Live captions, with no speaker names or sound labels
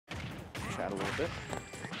chat a little bit.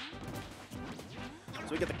 So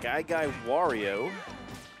we got the GuyGuy Wario.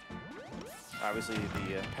 Obviously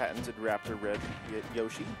the patented Raptor Red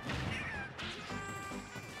Yoshi.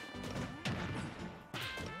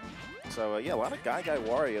 So yeah, a lot of GuyGuy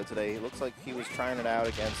Wario today. It looks like he was trying it out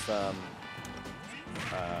against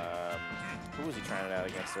who was he trying it out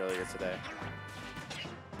against earlier today?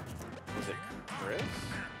 Was it Chris?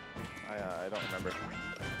 I don't remember.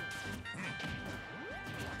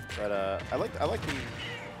 But I like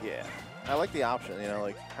the option. You know,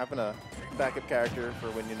 like having a backup character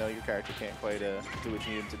for when you know your character can't quite do what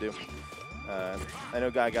you need him to do. I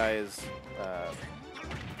know GuyGuy is.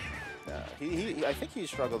 I think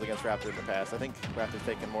he's struggled against Raptor in the past. I think Raptor's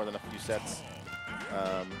taken more than a few sets.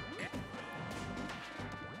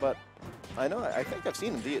 But I think I've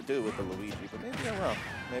seen him do it with the Luigi, but maybe I'm wrong.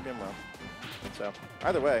 Maybe I'm wrong. So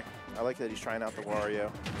either way, I like that he's trying out the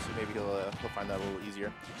Wario. So maybe he'll find that a little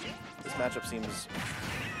easier. This matchup seems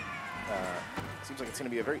like it's going to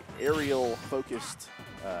be a very aerial-focused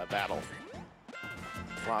battle.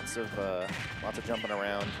 Lots of jumping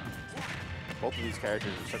around. Both of these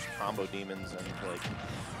characters are such combo demons, and like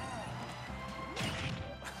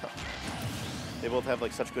they both have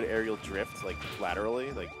like such good aerial drift, like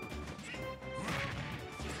laterally. Like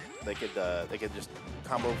they could just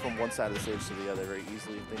combo from one side of the stage to the other very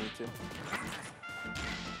easily if they need to.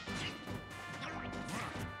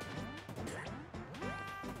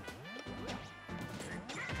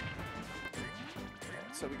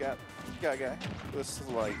 So we got GuyGuy. This is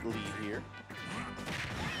like lead here.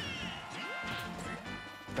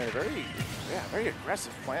 A very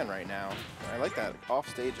aggressive plan right now. I like that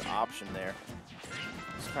off-stage option there.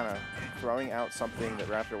 Just kind of throwing out something that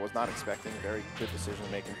Raptor was not expecting. Very good decision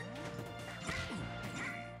making.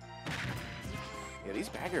 Yeah, these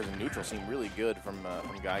backers in neutral seem really good from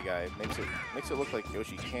GuyGuy. Makes it look like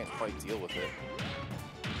Yoshi can't quite deal with it.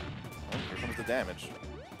 Oh, here comes the damage.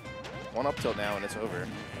 One up till now and it's over.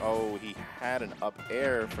 Oh, he had an up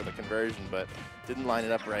air for the conversion, but didn't line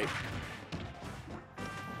it up right.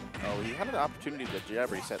 Oh, he had an opportunity to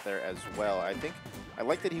jab reset there as well. I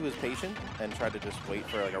like that he was patient and tried to just wait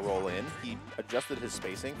for like a roll in. He adjusted his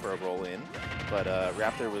spacing for a roll in, but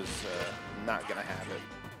Raptor was not gonna have it.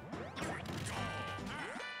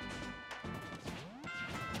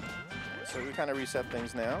 So we kind of reset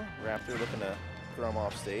things now. Raptor looking to throw him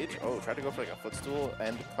off stage. Oh, tried to go for like a footstool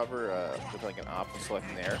and cover with like an option select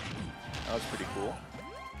in there. That was pretty cool.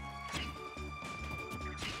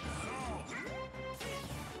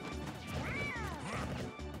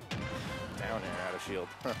 Down air out of shield.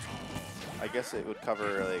 I guess it would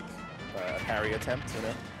cover like a parry attempt, you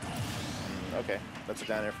know? Okay, that's a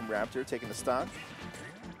down air from Raptor, taking the stock.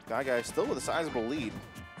 GuyGuy still with a sizable lead.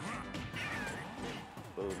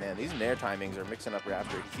 Oh man, these nair timings are mixing up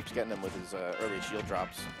Raptor. He keeps getting them with his early shield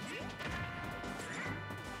drops.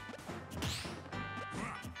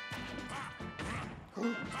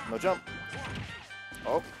 No jump.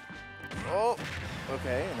 Oh. Oh.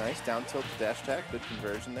 Okay, nice down tilt dash attack. Good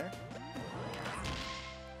conversion there.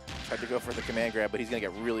 Tried to go for the command grab, but he's going to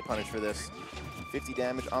get really punished for this. 50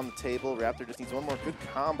 damage on the table. Raptor just needs one more good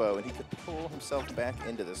combo, and he could pull himself back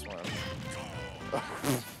into this one.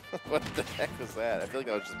 What the heck was that? I feel like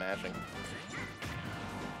I was just mashing.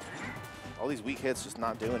 All these weak hits just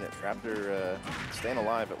not doing it. Raptor staying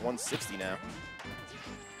alive at 160 now.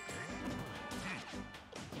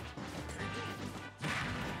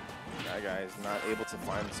 GuyGuy is not able to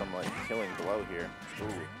find some like killing blow here.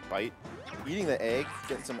 Ooh, bite. Eating the egg,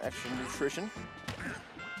 getting some extra nutrition.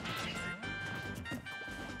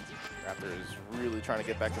 Raptor is really trying to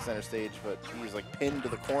get back to center stage, but he's like pinned to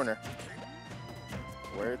the corner.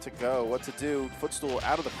 Where to go, what to do. Footstool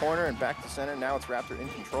out of the corner and back to center. Now it's Raptor in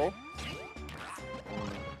control.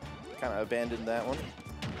 Kind of abandoned that one.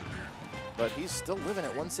 But he's still living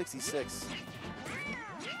at 166.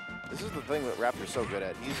 This is the thing that Raptor's so good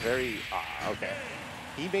at. He's very, okay.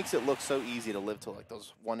 He makes it look so easy to live to like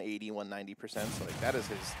those 180, 190%. So like that is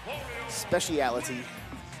his speciality.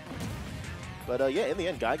 But yeah, in the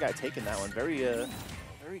end, GuyGuy taking that one.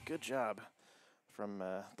 Very good job from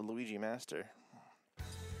the Luigi Master.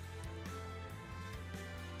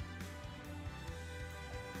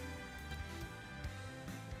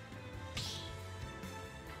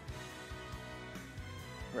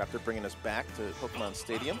 Raptor bringing us back to Pokemon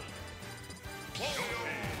Stadium.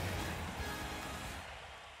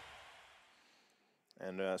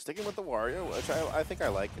 And sticking with the Wario, which I think I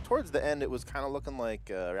like. Towards the end, it was kind of looking like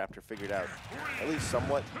Raptor figured out at least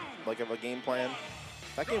somewhat like of a game plan.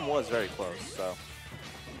 That game was very close, so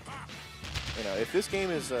you know, if this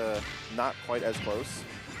game is not quite as close,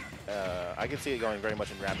 I can see it going very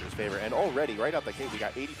much in Raptor's favor. And already, right out the gate, we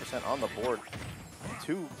got 80% on the board.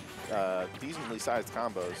 Two decently sized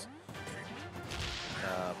combos.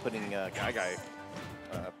 Putting GuyGuy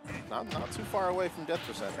not too far away from death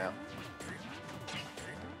percent now.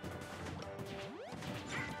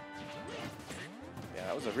 Yeah,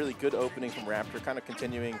 that was a really good opening from Raptor, kind of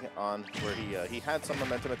continuing on where he had some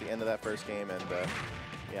momentum at the end of that first game, and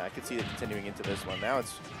yeah, I could see it continuing into this one. Now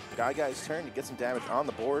it's GuyGuy's turn to get some damage on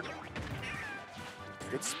the board.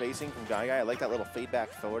 Good spacing from GuyGuy. I like that little fade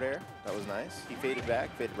back forward air. That was nice. He faded back,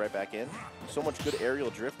 faded right back in. So much good aerial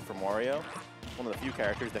drift from Wario. One of the few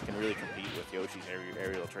characters that can really compete with Yoshi's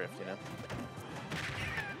aerial drift, you know?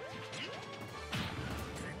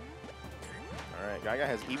 All right, GuyGuy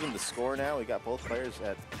has evened the score now. We got both players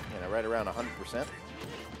at, you know, right around 100%.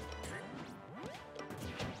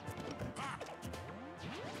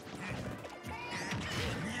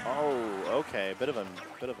 Oh, okay. Bit of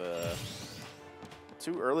a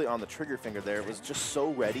too early on the trigger finger there. It was just so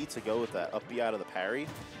ready to go with that up B out of the parry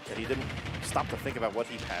that he didn't stop to think about what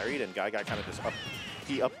he parried, and GuyGuy kind of just up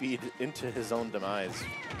B'd into his own demise.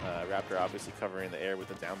 Raptor obviously covering the air with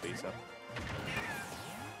the down B, so.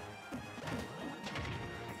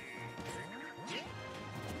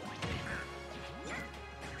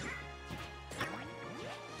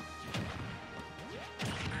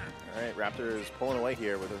 All right, Raptor is pulling away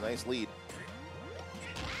here with a nice lead.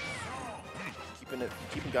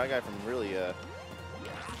 Keeping GuyGuy from really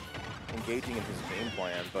engaging in his game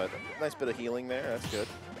plan, but a nice bit of healing there. That's good.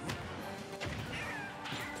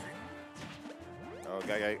 Oh,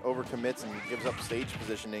 GuyGuy overcommits and gives up stage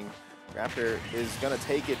positioning. Raptor is gonna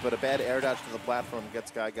take it, but a bad air dodge to the platform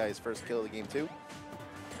gets GuyGuy his first kill of the game too.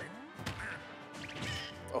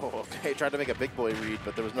 Oh, okay, tried to make a big boy read,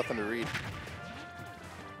 but there was nothing to read.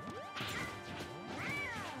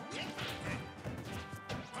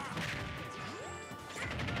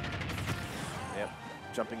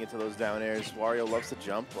 Jumping into those down airs. Wario loves to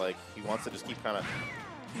jump. Like, he wants to just keep kind of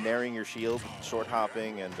naring your shield, short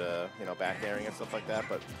hopping, and you know, back airing and stuff like that.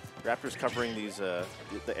 But Raptor's covering these the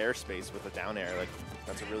airspace with the down air. Like,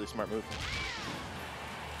 that's a really smart move.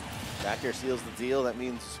 Back air seals the deal. That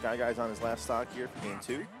means GuyGuy's on his last stock here for game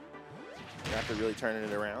 2. Raptor really turning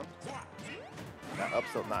it around. That up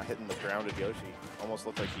tilt not hitting the grounded Yoshi. Almost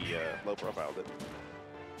looked like he low profiled it.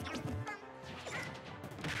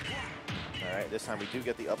 All right, this time we do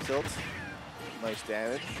get the up tilt. Nice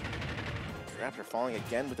damage. Raptor falling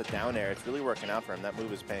again with the down air. It's really working out for him. That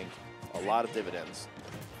move is paying a lot of dividends.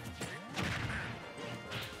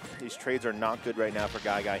 These trades are not good right now for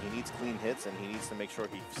GuyGuy. He needs clean hits, and he needs to make sure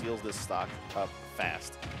he seals this stock up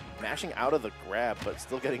fast. Mashing out of the grab, but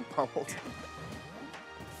still getting pummeled.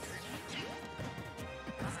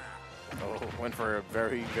 Oh, went for a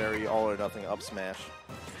very, very all or nothing up smash.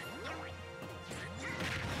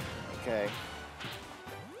 Okay.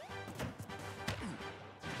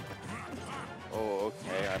 Oh,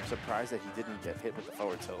 okay. I'm surprised that he didn't get hit with the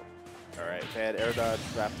forward tilt. All right, bad air dodge.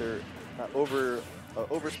 Raptor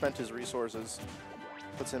overspent his resources.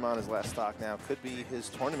 Puts him on his last stock now. Could be his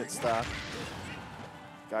tournament stock.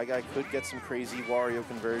 GuyGuy could get some crazy Wario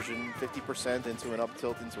conversion. 50% into an up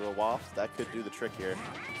tilt into a waft. That could do the trick here.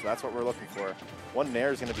 So that's what we're looking for. One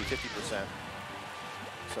nair is going to be 50%.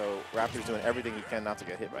 So Raptor's doing everything he can not to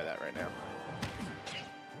get hit by that right now.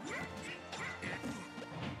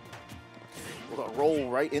 Well, a roll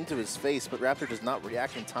right into his face, but Raptor does not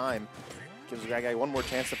react in time. Gives GuyGuy one more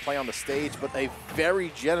chance to play on the stage, but a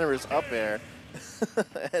very generous up air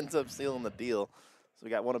ends up sealing the deal. So we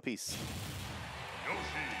got one apiece. Yoshi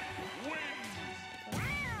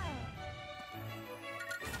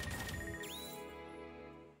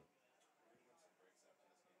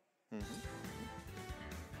wins.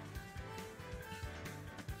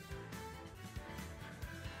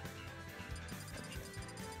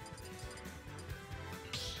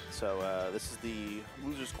 So this is the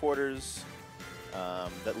losers quarters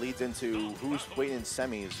that leads into who's waiting in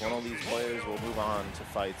semis. One of these players will move on to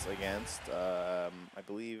fights against, I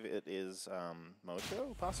believe it is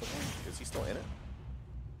Mocho, possibly? Is he still in it?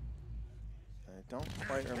 I don't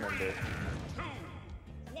quite remember. 3, 2,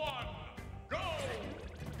 1, go!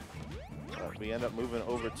 But we end up moving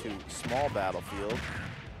over to small battlefield.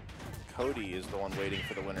 Cody is the one waiting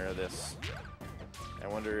for the winner of this. I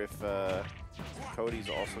wonder if Cody's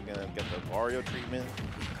also going to get the Wario treatment,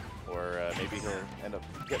 or maybe he'll end up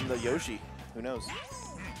getting the Yoshi. Who knows?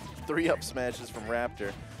 3 up smashes from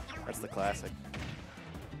Raptor. That's the classic.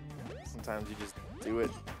 Sometimes you just do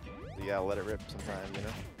it. You gotta let it rip sometimes, you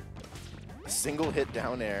know? A single hit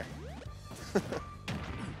down air.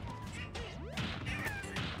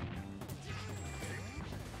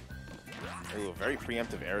 Ooh, a very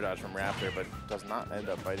preemptive air dodge from Raptor, but does not end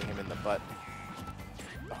up biting him in the butt.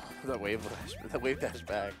 Oh, the wave dash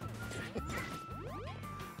back.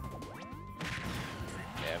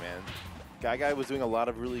 Yeah, man. GuyGuy was doing a lot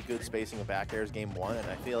of really good spacing of back airs game 1, and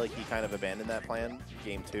I feel like he kind of abandoned that plan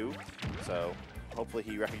game 2. So hopefully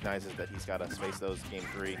he recognizes that he's got to space those game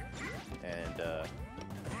 3, and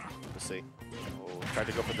we'll see. Oh, tried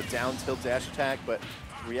to go for the down tilt dash attack, but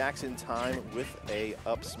reacts in time with a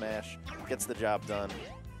up smash. Gets the job done.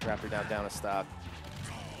 Raptor down a stock.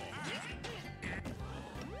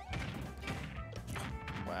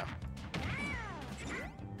 Wow.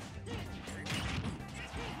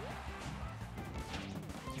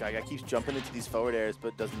 GuyGuy keeps jumping into these forward airs,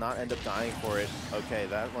 but does not end up dying for it. Okay,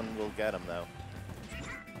 that one will get him, though.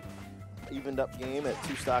 Evened up game at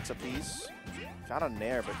 2 stocks apiece. Got a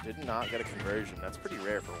nair, but did not get a conversion. That's pretty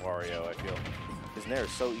rare for Wario, I feel. His nair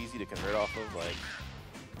is so easy to convert off of, like...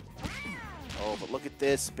 Oh, but look at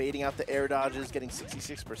this. Baiting out the air dodges, getting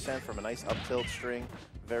 66% from a nice up tilt string.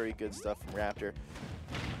 Very good stuff from Raptor.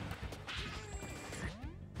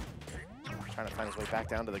 Trying to find his way back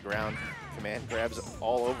down to the ground. Command grabs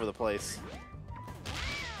all over the place.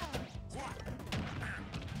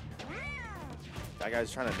 That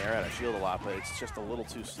guy's trying to nair out a shield a lot, but it's just a little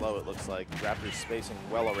too slow, it looks like. Raptor's spacing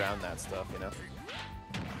well around that stuff, you know?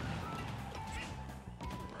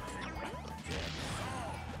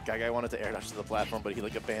 GuyGuy wanted to air dash to the platform, but he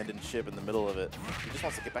like abandoned ship in the middle of it. He just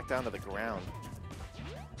wants to get back down to the ground.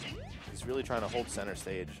 He's really trying to hold center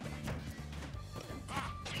stage.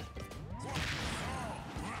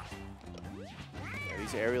 Yeah,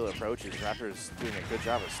 these aerial approaches, Raptor's doing a good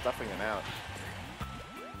job of stuffing them out.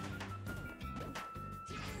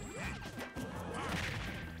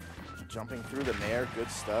 Jumping through the nair, good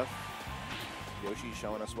stuff. Yoshi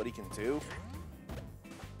showing us what he can do.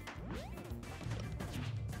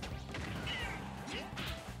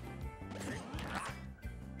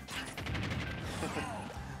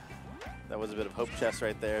 That was a bit of hope chess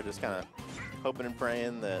right there, just kind of hoping and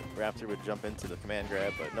praying that Raptor would jump into the command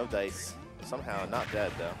grab, but no dice. Somehow not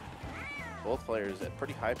dead, though. Both players at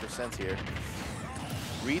pretty high percents here.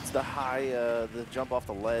 Reads the the jump off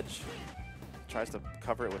the ledge. Tries to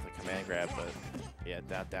cover it with a command grab, but yeah,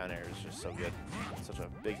 that down air is just so good. Such a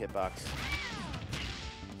big hitbox.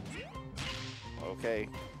 Okay,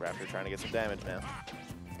 Raptor trying to get some damage now.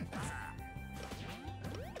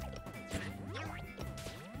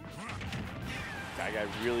 GuyGuy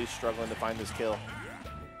really struggling to find this kill.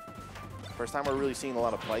 First time we're really seeing a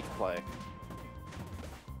lot of bike play.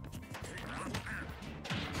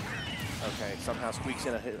 Okay, somehow squeaks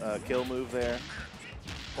in a kill move there.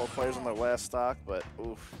 Both players on their last stock, but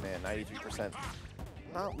oof, man, 93%.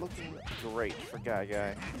 Not looking great for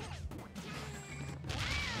GuyGuy.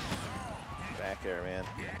 Back air, man.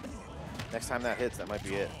 Next time that hits, that might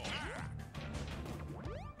be it.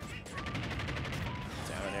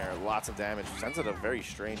 Down air, lots of damage. Sends it a very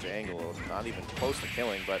strange angle, not even close to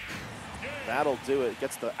killing, but that'll do it.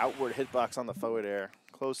 Gets the outward hitbox on the forward air.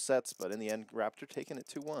 Close sets, but in the end, Raptor taking it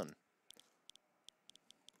 2-1.